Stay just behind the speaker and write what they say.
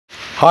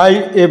Hi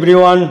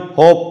everyone,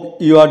 hope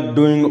you are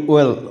doing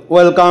well.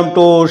 Welcome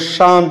to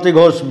Shanti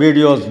Ghosh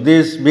videos.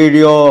 This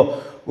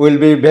video will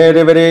be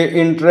very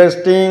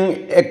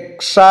interesting,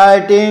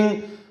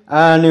 exciting,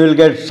 and you will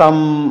get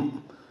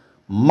some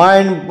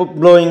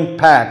mind-blowing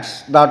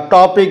facts. The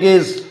topic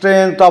is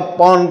strength of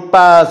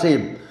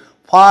Onpassive,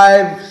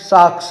 5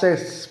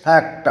 success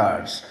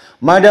factors.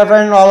 My dear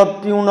friend, all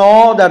of you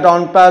know that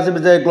Onpassive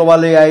is a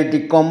global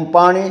IT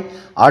company,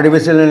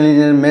 artificial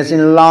intelligence,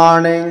 machine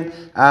learning,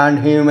 and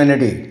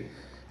humanity.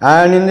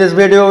 And in this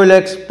video, we'll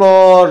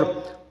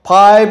explore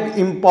 5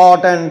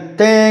 important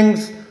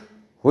things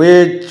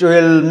which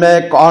will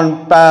make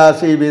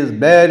Onpassive is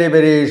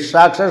very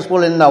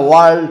successful in the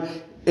world.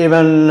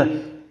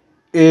 Even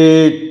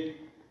it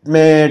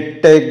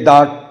may take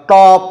the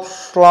top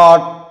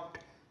slot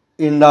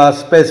in the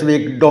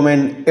specific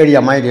domain area,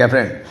 my dear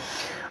friend.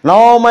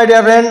 Now, my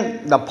dear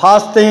friend, the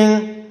first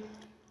thing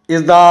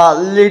is the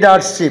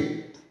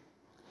leadership.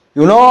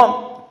 You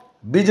know,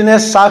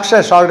 business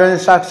success,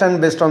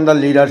 organization based on the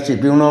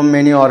leadership. You know,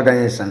 many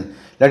organizations.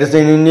 Let us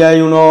say in India,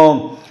 you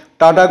know,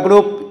 Tata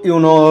Group, you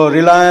know,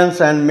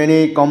 Reliance and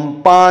many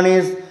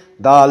companies,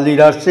 the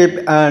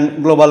leadership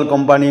and global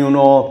company, you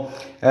know,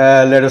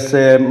 let us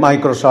say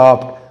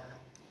Microsoft,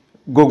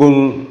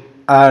 Google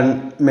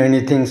and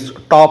many things.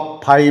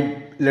 Top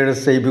 5, let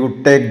us say if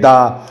you take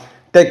the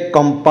tech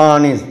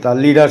companies, the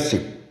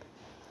leadership.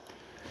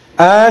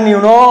 And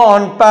you know,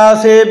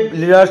 Onpassive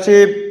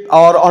leadership,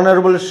 our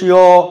honorable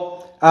CEO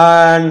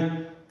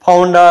and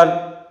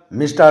founder,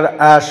 Mr.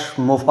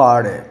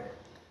 MUFAREH.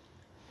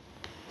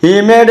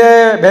 He made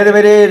a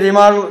very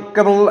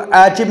remarkable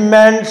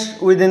achievements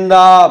within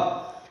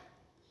the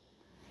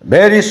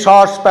very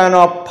short span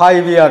of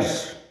 5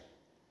 years.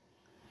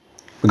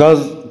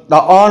 Because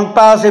the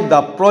Onpassive,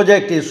 the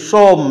project is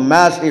so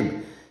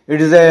massive.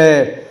 It is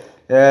a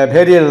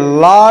very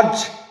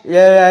large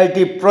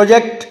AIT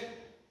project,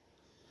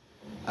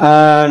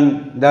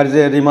 and there is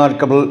a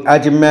remarkable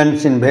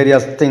achievements in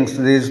various things.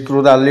 This is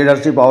through the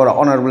leadership of our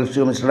honorable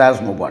CEO, Mr.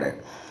 MUFAREH.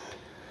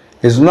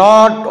 He is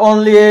not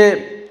only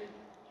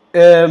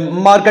a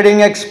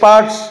marketing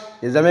expert,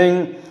 he is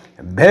having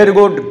very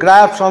good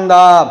grasp on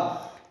the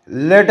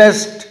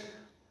latest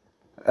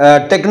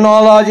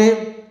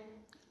technology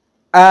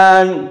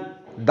and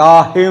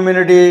the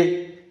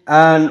humanity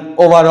and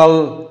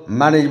overall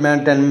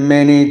management and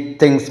many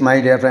things, my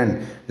dear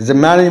friend. It's a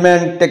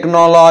management,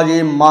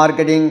 technology,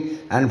 marketing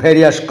and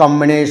various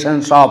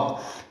combinations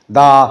of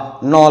the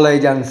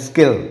knowledge and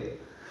skill.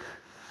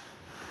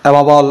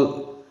 Above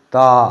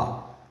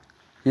all,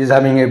 he is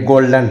having a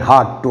golden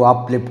heart to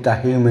uplift the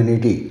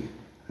humanity,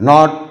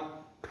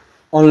 not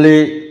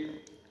only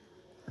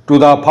to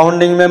the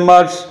founding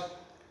members,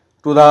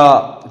 to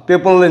the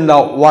people in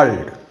the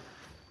world.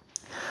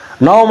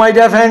 Now, my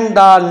dear friend,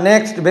 the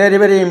next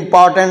very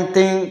important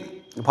thing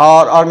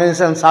for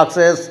organization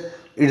success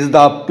is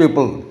the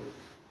people.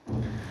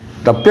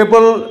 The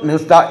people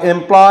means the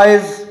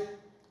employees.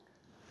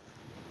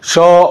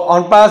 So,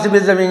 Onpassive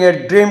is having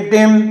a dream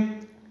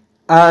team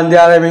and they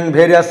are having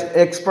various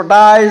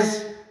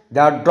expertise. They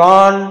are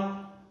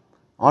drawn,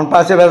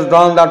 Onpassive has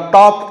drawn the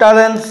top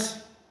talents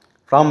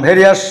from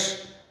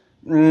various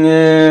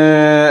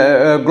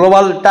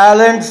global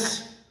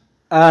talents,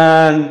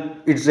 and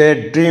it's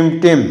a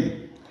dream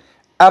team.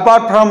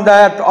 Apart from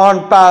that,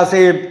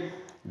 Onpassive,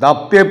 the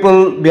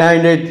people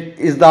behind it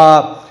is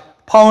the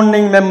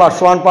founding members,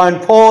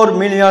 1.4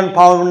 million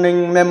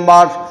founding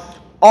members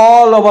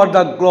all over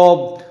the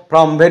globe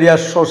from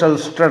various social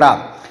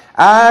strata.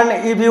 And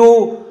if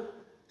you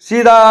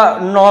see the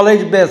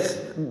knowledge base,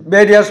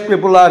 various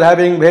people are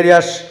having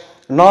various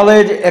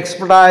knowledge,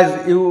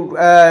 expertise. You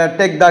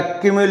take the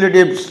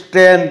cumulative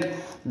strength,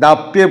 the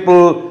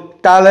people,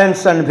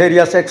 talents and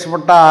various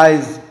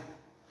expertise.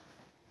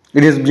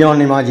 It is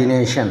beyond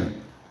imagination.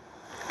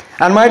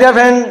 And my dear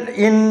friend,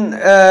 in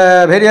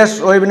various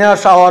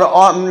webinars, our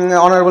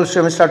honorable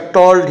Mr.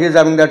 told he is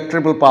having the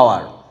triple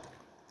power.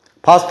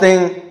 First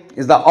thing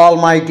is the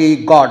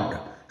Almighty God.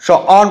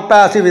 So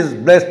Onpassive is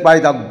blessed by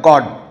the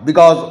God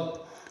because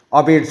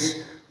of its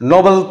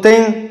noble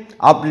thing,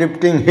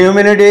 uplifting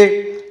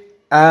humanity,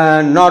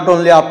 and not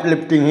only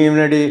uplifting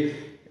humanity,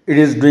 it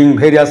is doing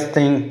various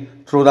things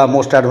through the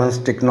most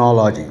advanced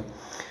technology.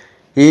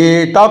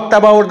 He talked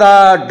about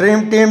the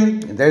dream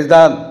team. There is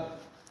the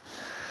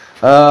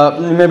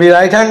maybe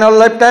right hand or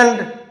left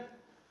hand.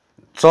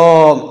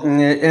 So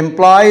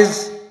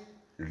employees,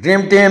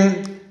 dream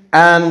team,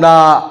 and the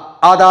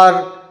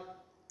other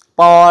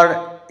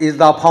power is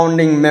the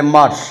founding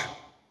members.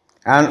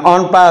 And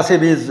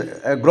Onpassive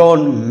is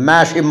grown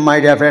massive,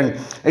 my dear friend.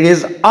 It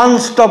is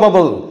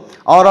unstoppable.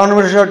 Our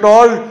honorable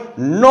told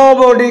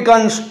nobody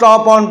can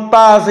stop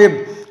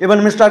Onpassive. Even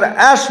Mr.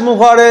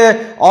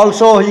 MUFAREH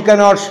also he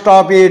cannot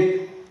stop it.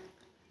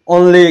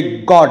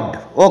 Only God.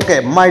 Okay,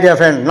 my dear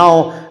friend.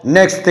 Now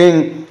next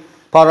thing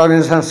for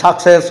organization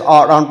success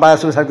or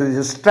Onpassive success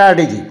is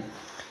strategy.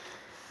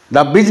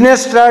 The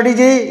business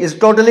strategy is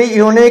totally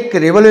unique,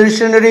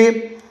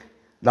 revolutionary.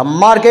 The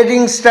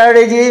marketing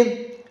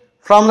strategy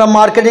from the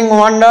marketing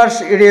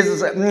wonders. It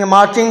is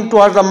marching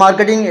towards the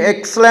marketing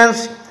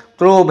excellence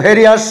through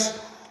various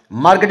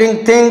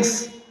marketing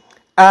things,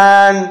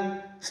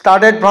 and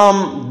started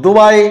from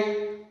Dubai,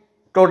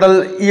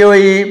 total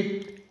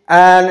UAE,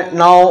 and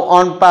now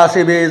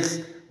Onpassive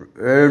is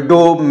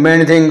do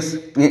many things.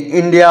 In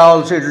India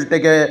also it will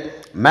take a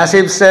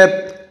massive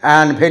step,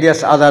 and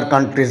various other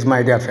countries,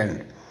 my dear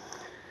friend.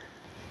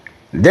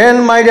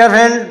 Then, my dear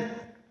friend,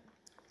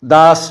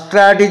 the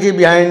strategy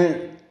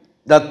behind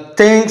the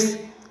things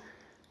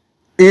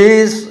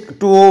is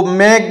to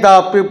make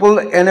the people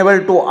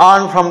enabled to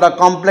earn from the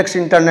complex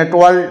internet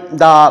world.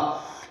 The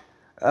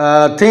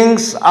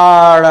things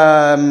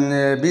are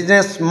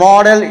business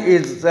model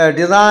is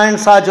designed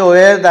such a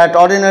way that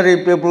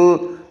ordinary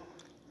people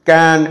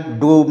can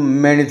do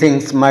many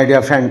things, my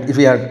dear friend, if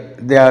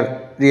they are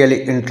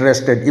really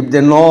interested, if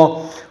they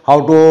know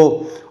how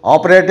to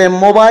operate a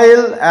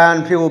mobile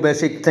and few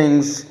basic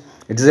things.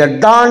 It is a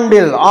done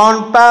deal.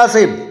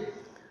 Onpassive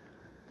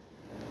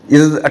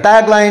is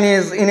tagline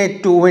is in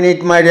it to win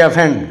it, my dear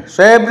friend.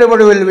 So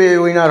everybody will be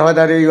a winner,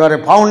 whether you are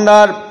a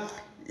founder,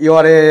 you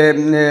are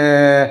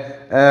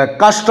a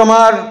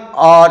customer,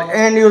 or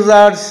end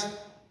users,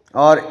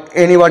 or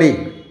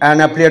anybody,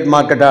 and affiliate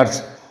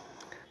marketers.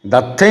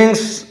 The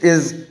things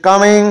is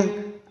coming,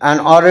 and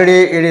already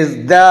it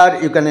is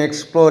there. You can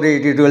explore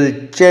it. It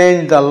will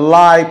change the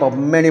life of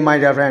many, my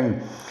dear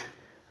friend.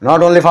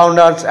 Not only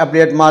founders,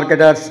 affiliate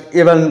marketers,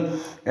 even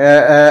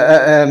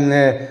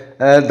the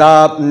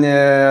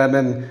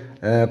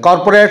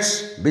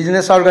corporates,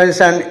 business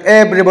organization,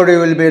 everybody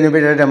will be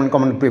benefited among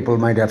common people,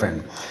 my dear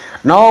friend.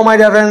 Now, my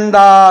dear friend,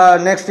 the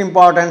next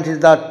important is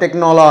the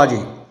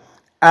technology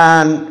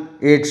and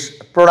its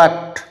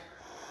product.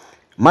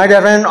 My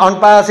dear friend,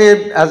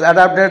 Onpassive has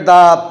adapted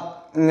the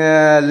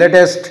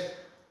latest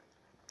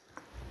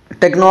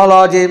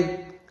technology,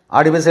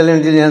 artificial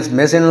intelligence,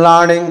 machine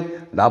learning.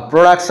 The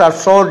products are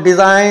so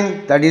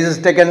designed that it is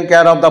taken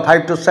care of the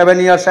 5 to 7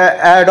 years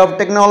ahead of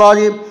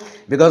technology,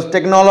 because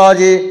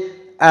technology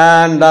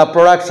and the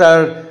products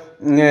are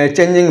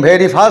changing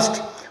very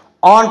fast.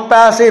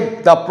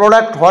 Onpassive, the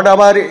product,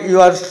 whatever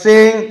you are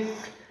seeing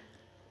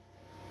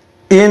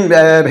in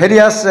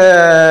various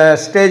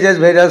stages,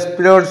 various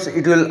periods,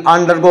 it will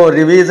undergo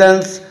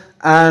revisions,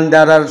 and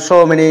there are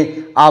so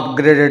many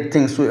upgraded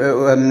things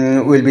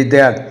will be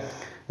there.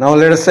 Now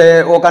let us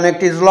say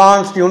OConnect is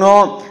launched,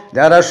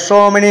 there are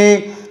so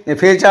many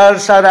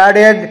features are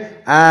added,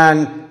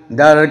 and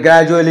there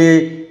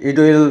gradually it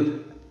will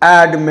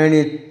add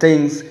many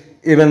things.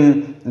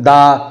 Even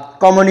the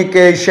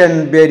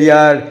communication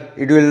barrier,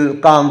 it will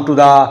come to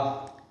the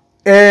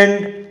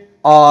end,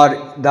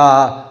 or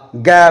the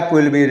gap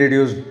will be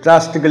reduced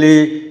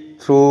drastically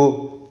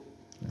through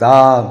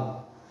the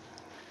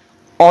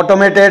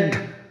automated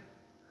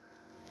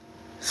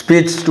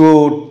speech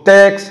to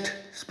text,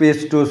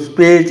 speech to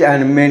speech,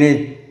 and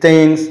many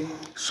things.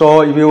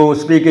 So if you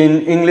speak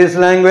in English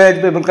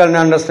language, people can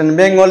understand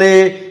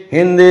Bengali,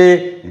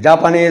 Hindi,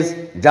 Japanese,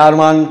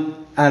 German,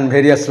 and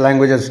various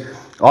languages.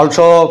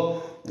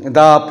 Also,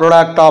 the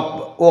product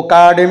of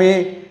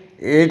Academy,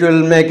 it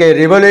will make a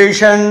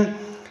revolution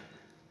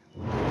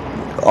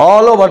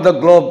all over the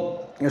globe.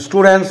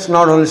 Students,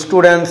 not only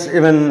students,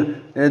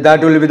 even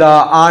that will be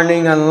the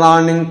earning and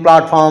learning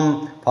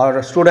platform.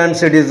 For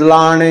students it is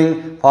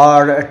learning,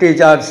 for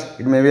teachers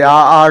it may be a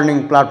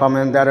earning platform,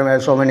 and there are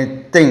so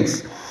many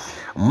things.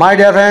 My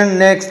dear friend,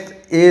 next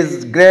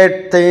is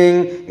great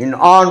thing in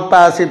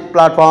Onpassive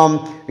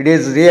platform. It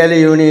is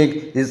really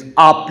unique, is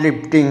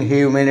uplifting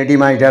humanity,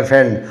 my dear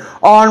friend.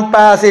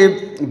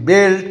 Onpassive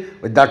built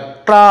with the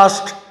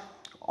trust,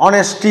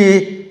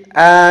 honesty,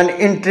 and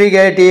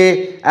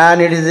integrity,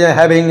 and it is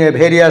having a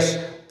various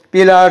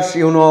pillars,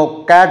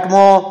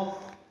 CATMO,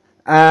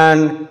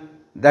 and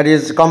that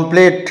is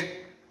complete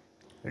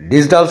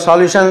digital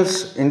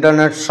solutions,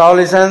 internet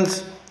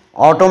solutions,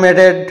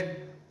 automated.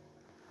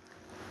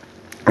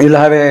 You will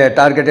have a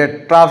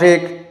targeted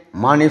traffic,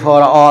 money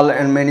for all,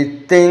 and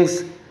many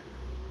things.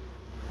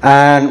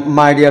 And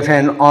my dear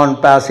friend,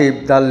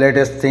 Onpassive, the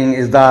latest thing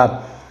is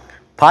the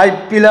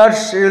 5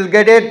 pillars. You will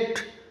get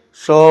it.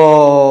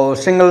 So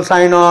single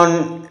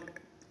sign-on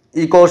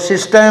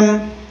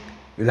ecosystem.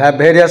 You will have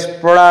various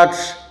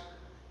products.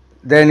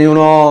 Then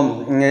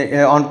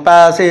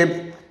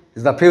Onpassive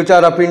is the future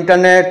of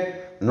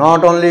internet.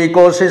 Not only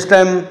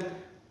ecosystem.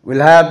 We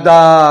will have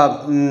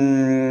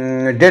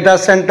the data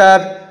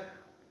center,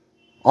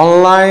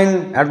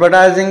 online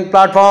advertising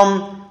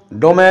platform,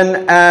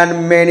 domain,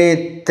 and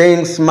many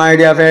things, my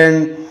dear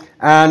friend.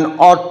 And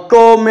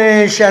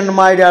automation,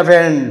 my dear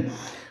friend.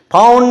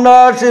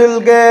 Founders will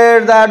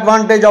get the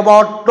advantage of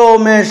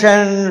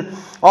automation,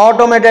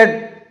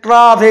 automated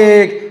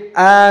traffic,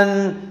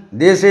 and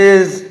this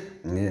is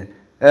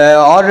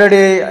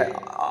already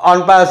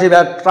Onpassive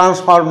has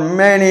transformed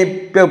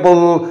many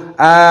people,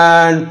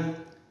 and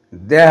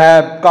they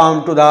have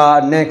come to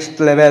the next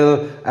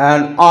level.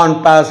 And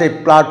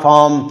Onpassive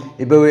platform,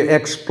 if you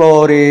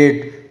explore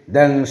it,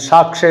 then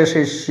success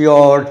is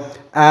sure,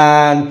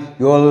 and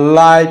your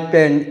life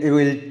and it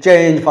will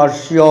change for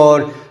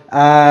sure.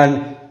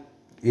 and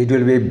it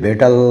will be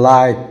better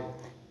life.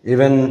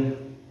 Even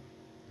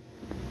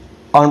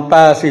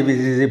Onpassive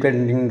is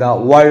representing the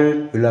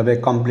world. Will have a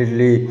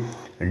completely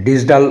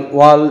digital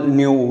world,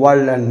 new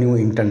world and new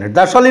internet.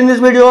 That's all in this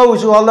video.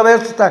 Wish you all the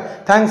best.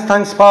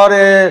 Thanks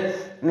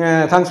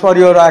for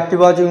your active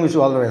watching. Wish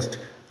you all the best.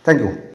 Thank you.